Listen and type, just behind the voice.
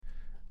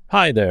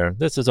Hi there,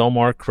 this is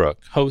Omar Crook,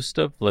 host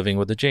of Living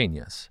with a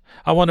Genius.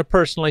 I want to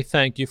personally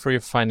thank you for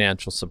your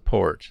financial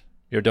support.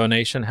 Your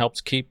donation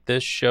helps keep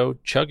this show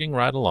chugging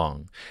right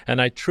along,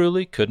 and I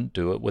truly couldn't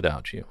do it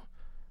without you.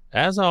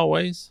 As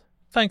always,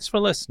 thanks for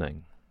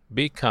listening.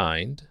 Be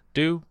kind,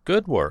 do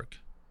good work,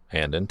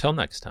 and until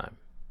next time.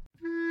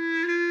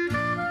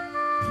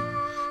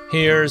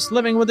 Here's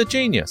Living with a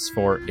Genius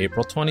for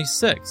April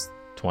 26th,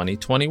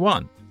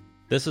 2021.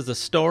 This is the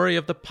story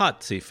of the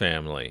Pazzi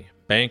family,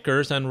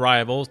 bankers and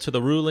rivals to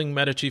the ruling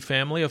Medici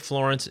family of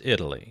Florence,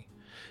 Italy.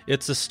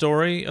 It's a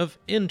story of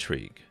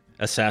intrigue,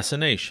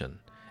 assassination,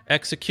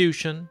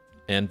 execution,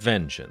 and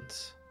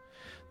vengeance.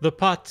 The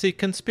Pazzi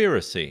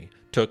conspiracy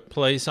took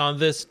place on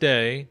this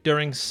day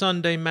during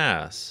Sunday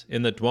Mass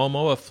in the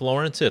Duomo of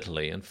Florence,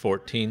 Italy in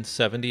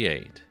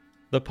 1478.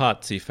 The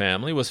Pazzi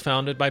family was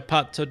founded by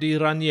Pazzo di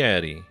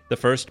Ranieri, the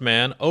first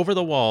man over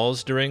the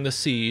walls during the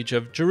siege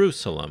of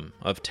Jerusalem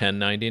of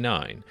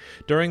 1099,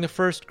 during the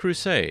First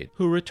Crusade,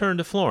 who returned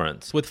to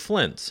Florence with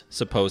flints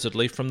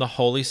supposedly from the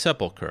Holy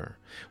Sepulchre,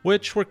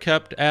 which were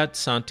kept at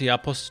Santi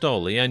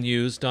Apostoli and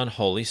used on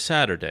Holy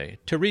Saturday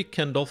to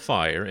rekindle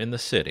fire in the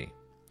city.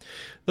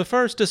 The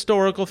first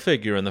historical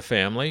figure in the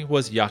family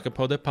was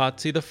Jacopo de'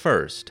 Pazzi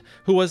I,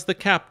 who was the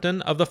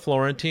captain of the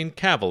Florentine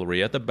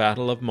cavalry at the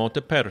Battle of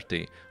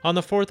Monteperti on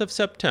the 4th of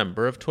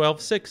September of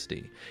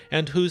 1260,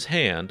 and whose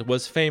hand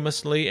was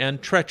famously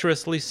and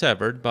treacherously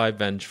severed by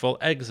vengeful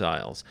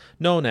exiles,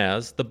 known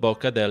as the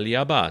Bocca degli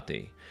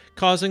Abati,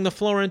 causing the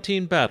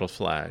Florentine battle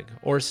flag,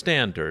 or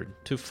standard,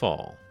 to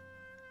fall.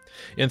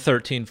 In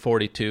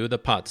 1342, the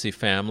Pazzi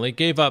family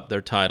gave up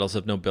their titles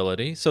of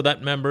nobility so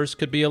that members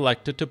could be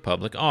elected to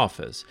public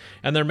office,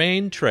 and their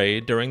main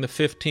trade during the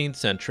 15th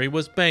century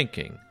was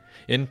banking,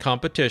 in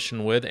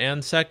competition with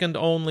and second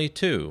only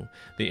to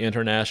the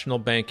international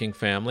banking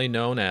family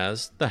known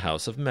as the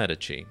House of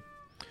Medici.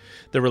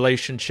 The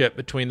relationship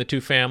between the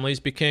two families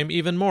became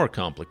even more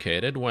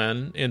complicated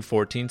when, in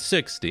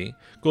 1460,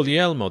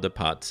 Guglielmo de'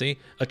 Pazzi,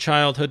 a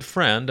childhood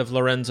friend of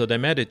Lorenzo de'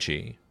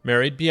 Medici,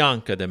 married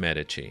Bianca de'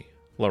 Medici,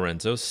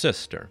 Lorenzo's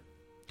sister.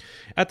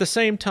 At the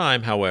same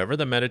time, however,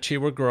 the Medici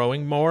were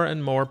growing more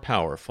and more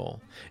powerful,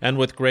 and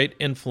with great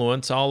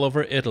influence all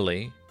over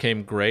Italy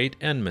came great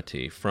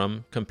enmity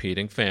from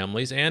competing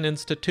families and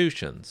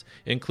institutions,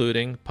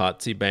 including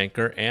Pazzi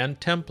banker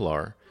and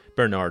Templar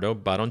Bernardo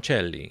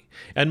Baroncelli,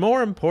 and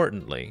more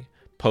importantly,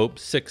 Pope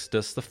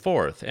Sixtus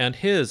IV and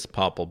his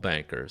papal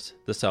bankers,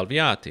 the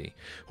Salviati,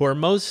 who are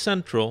most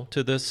central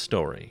to this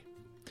story.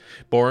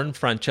 Born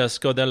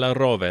Francesco della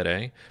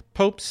Rovere,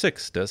 Pope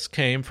Sixtus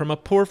came from a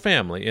poor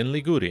family in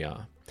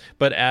Liguria,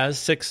 but as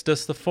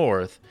Sixtus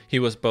IV, he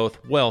was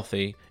both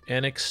wealthy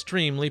and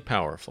extremely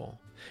powerful,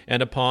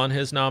 and upon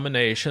his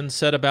nomination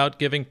set about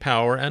giving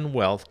power and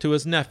wealth to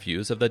his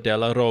nephews of the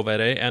della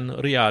Rovere and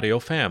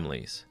Riario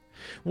families.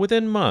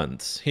 Within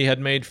months, he had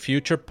made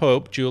future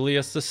Pope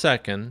Julius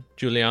II,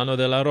 Giuliano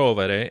della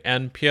Rovere,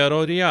 and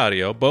Piero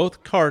Riario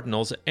both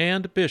cardinals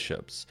and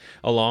bishops,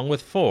 along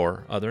with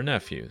 4 other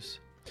nephews.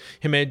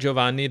 He made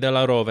Giovanni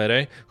della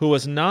Rovere, who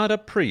was not a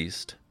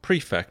priest,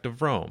 prefect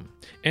of Rome,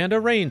 and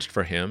arranged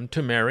for him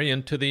to marry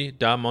into the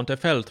da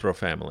Montefeltro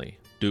family,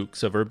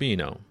 Dukes of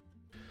Urbino.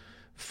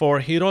 For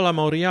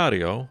Girolamo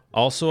Riario,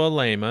 also a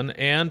layman,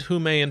 and who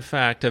may in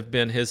fact have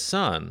been his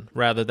son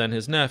rather than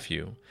his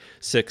nephew,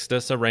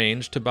 Sixtus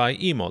arranged to buy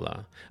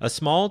Imola, a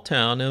small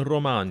town in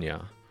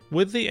Romagna,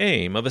 with the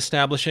aim of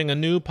establishing a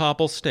new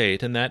papal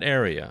state in that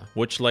area,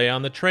 which lay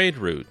on the trade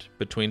route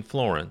between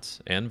Florence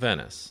and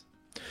Venice.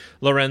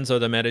 Lorenzo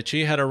de'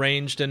 Medici had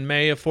arranged in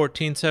May of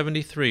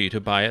 1473 to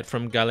buy it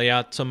from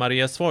Galeazzo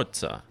Maria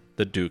Sforza,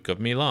 the Duke of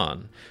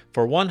Milan,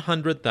 for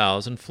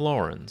 100,000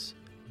 florins,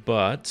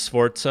 but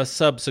Sforza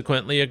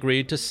subsequently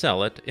agreed to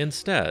sell it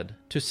instead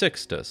to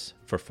Sixtus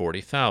for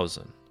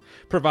 40,000,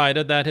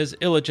 provided that his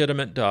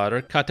illegitimate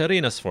daughter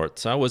Caterina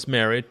Sforza was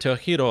married to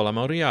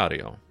Girolamo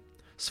Riario.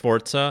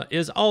 Sforza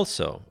is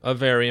also a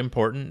very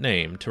important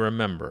name to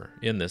remember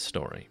in this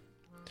story.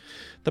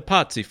 The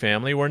Pazzi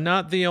family were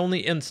not the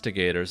only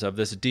instigators of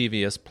this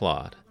devious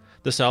plot.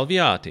 The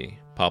Salviati,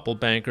 papal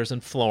bankers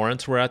in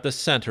Florence, were at the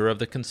center of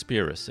the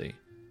conspiracy.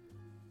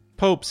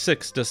 Pope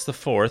Sixtus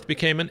IV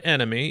became an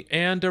enemy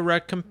and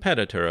direct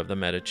competitor of the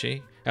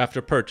Medici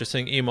after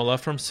purchasing Imola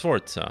from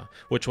Sforza,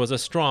 which was a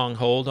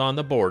stronghold on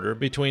the border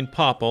between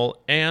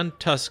papal and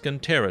Tuscan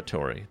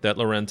territory that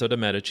Lorenzo de'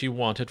 Medici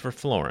wanted for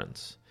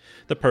Florence.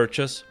 The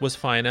purchase was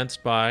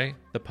financed by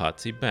the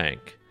Pazzi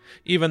Bank,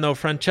 even though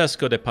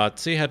Francesco de'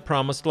 Pazzi had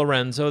promised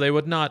Lorenzo they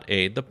would not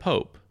aid the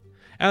Pope.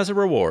 As a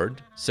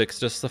reward,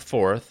 Sixtus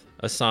IV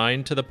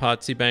assigned to the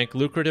Pazzi Bank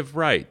lucrative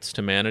rights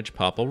to manage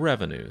papal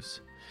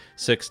revenues.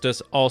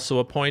 Sixtus also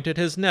appointed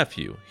his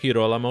nephew,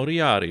 Girolamo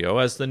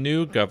Riario, as the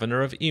new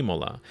governor of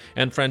Imola,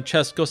 and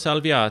Francesco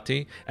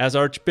Salviati as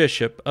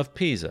Archbishop of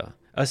Pisa,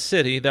 a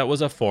city that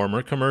was a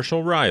former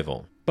commercial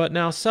rival, but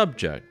now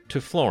subject to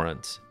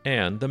Florence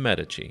and the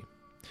Medici.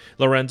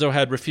 Lorenzo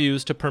had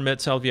refused to permit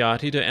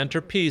Salviati to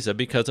enter Pisa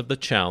because of the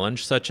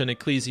challenge such an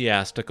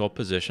ecclesiastical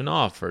position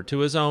offered to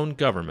his own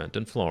government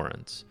in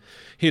Florence.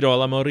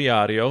 Girolamo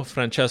Riario,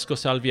 Francesco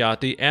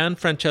Salviati, and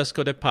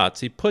Francesco de'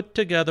 Pazzi put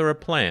together a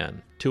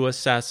plan to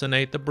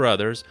assassinate the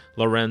brothers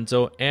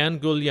Lorenzo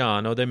and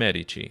Giuliano de'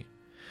 Medici.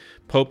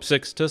 Pope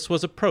Sixtus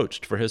was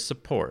approached for his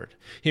support.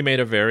 He made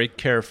a very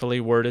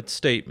carefully worded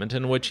statement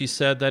in which he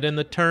said that in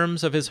the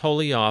terms of his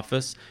holy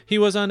office he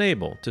was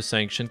unable to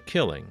sanction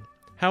killing.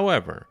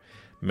 However,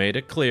 made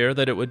it clear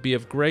that it would be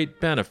of great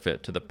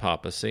benefit to the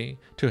papacy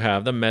to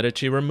have the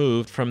Medici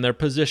removed from their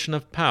position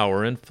of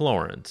power in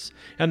Florence,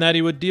 and that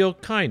he would deal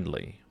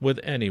kindly with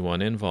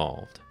anyone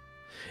involved.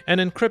 An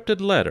encrypted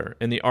letter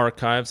in the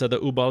archives of the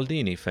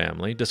Ubaldini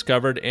family,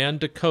 discovered and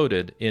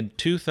decoded in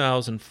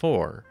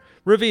 2004,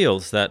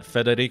 reveals that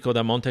Federico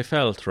da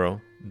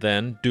Montefeltro,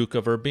 then Duke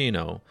of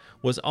Urbino,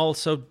 was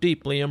also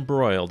deeply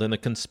embroiled in the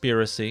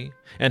conspiracy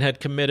and had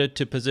committed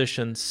to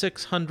position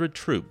 600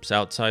 troops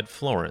outside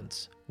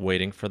Florence,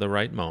 waiting for the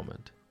right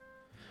moment.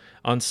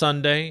 On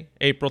Sunday,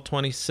 April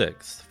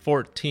 26,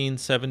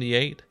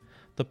 1478,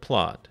 the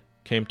plot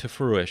came to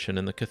fruition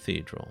in the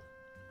cathedral.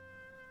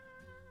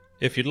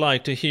 If you'd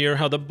like to hear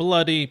how the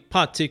bloody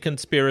Pazzi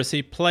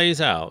conspiracy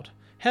plays out,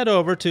 head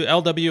over to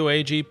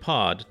lwagpod.com.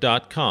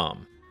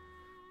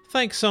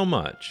 Thanks so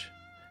much,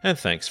 and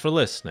thanks for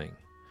listening.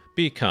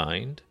 Be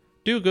kind,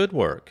 do good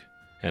work,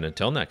 and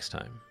until next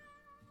time.